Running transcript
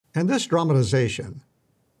In this dramatization,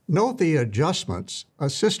 note the adjustments a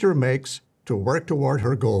sister makes to work toward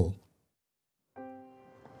her goal.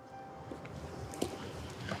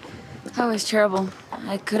 That was terrible.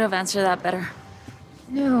 I could have answered that better.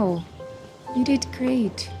 No, you did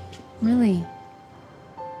great. Really.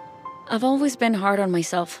 I've always been hard on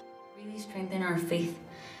myself. Really strengthen our faith.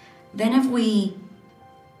 Then if we...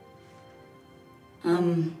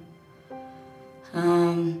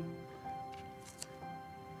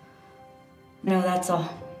 No, that's all.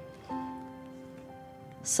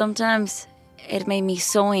 Sometimes it made me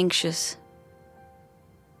so anxious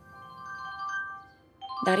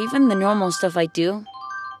that even the normal stuff I do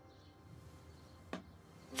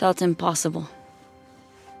felt impossible.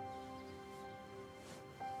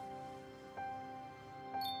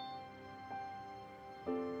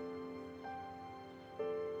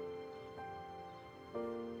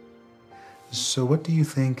 So what do you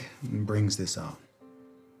think brings this on?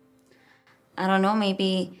 I don't know,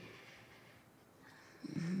 maybe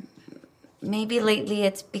lately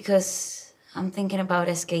it's because I'm thinking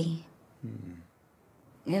about SKE.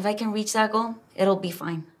 If I can reach that goal, it'll be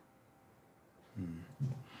fine.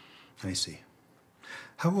 I see.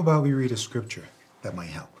 How about we read a scripture that might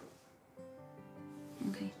help?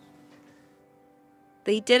 Okay.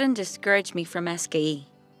 They didn't discourage me from SKE,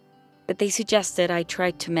 but they suggested I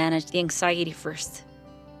try to manage the anxiety first.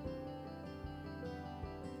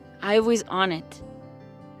 I was on it.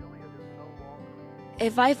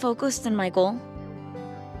 If I focused on my goal,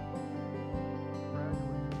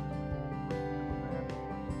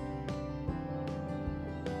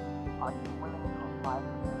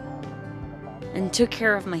 and took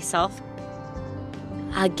care of myself,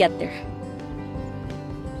 I'd get there.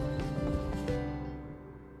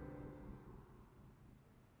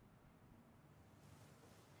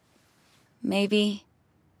 Maybe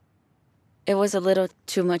it was a little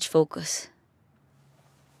too much focus.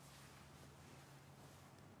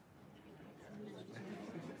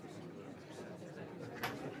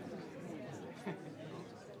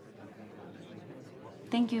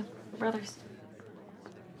 Thank you, brothers.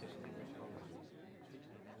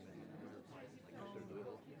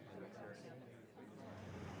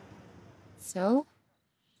 So?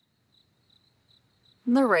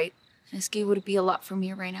 They're right. SK would be a lot for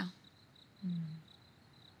me right now. I'm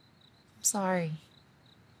sorry.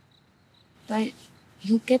 But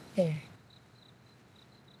you'll get there.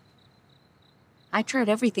 I tried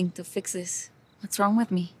everything to fix this. What's wrong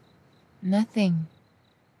with me? Nothing.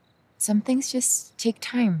 Some things just take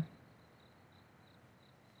time.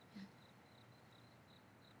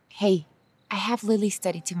 Hey, I have Lily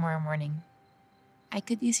study tomorrow morning. I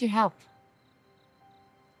could use your help.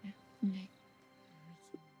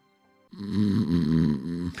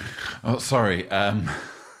 Oh, sorry.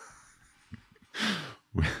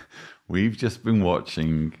 We've just been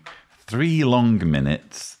watching 3 long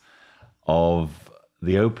minutes of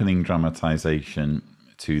the opening dramatization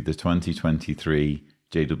to the 2023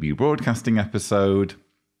 JW Broadcasting episode.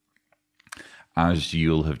 As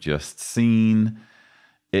you'll have just seen,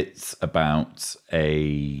 it's about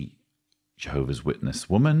a Jehovah's Witness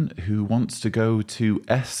woman who wants to go to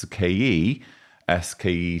SKE,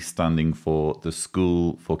 SKE standing for the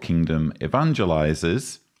School for Kingdom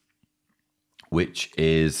Evanglizers, which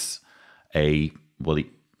is it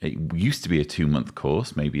used to be a 2-month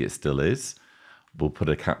course, maybe it still is. We'll put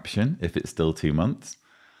a caption if it's still 2 months.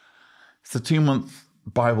 It's a 2-month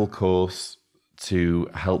Bible course to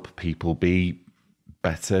help people be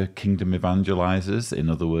better Kingdom Evangelizers, in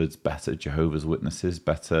other words, better Jehovah's Witnesses,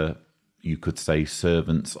 better, you could say,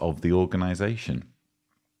 servants of the organization.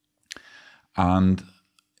 And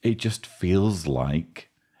it just feels like,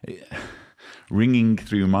 ringing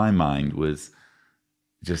through my mind was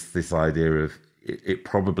just this idea of, it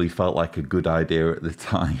probably felt like a good idea at the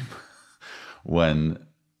time when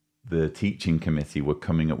the teaching committee were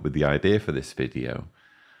coming up with the idea for this video.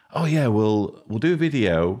 Oh yeah, we'll do a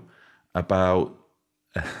video about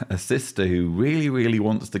a sister who really, really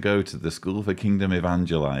wants to go to the School for Kingdom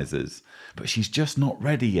Evangelizers, but she's just not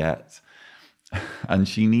ready yet. And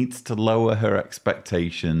she needs to lower her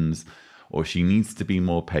expectations, or she needs to be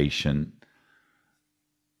more patient.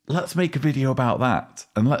 Let's make a video about that,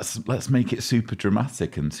 and let's make it super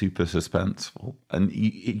dramatic and super suspenseful. And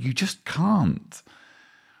you just can't.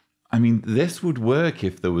 I mean, this would work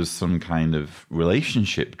if there was some kind of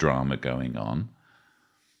relationship drama going on,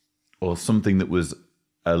 or something that was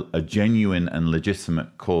a genuine and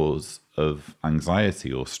legitimate cause of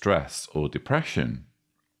anxiety or stress or depression.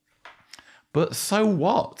 But so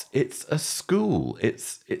what? It's a school.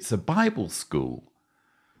 It's a Bible school.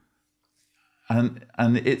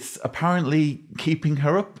 and it's apparently keeping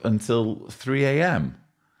her up until 3 a.m.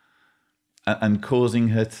 and causing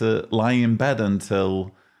her to lie in bed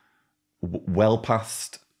until well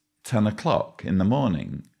past 10 o'clock in the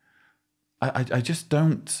morning. I just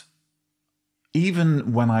don't...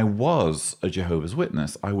 Even when I was a Jehovah's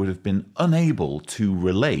Witness, I would have been unable to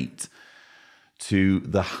relate to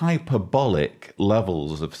the hyperbolic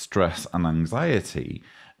levels of stress and anxiety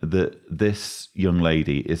that this young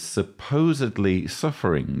lady is supposedly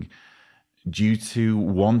suffering due to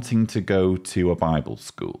wanting to go to a Bible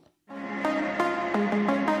school.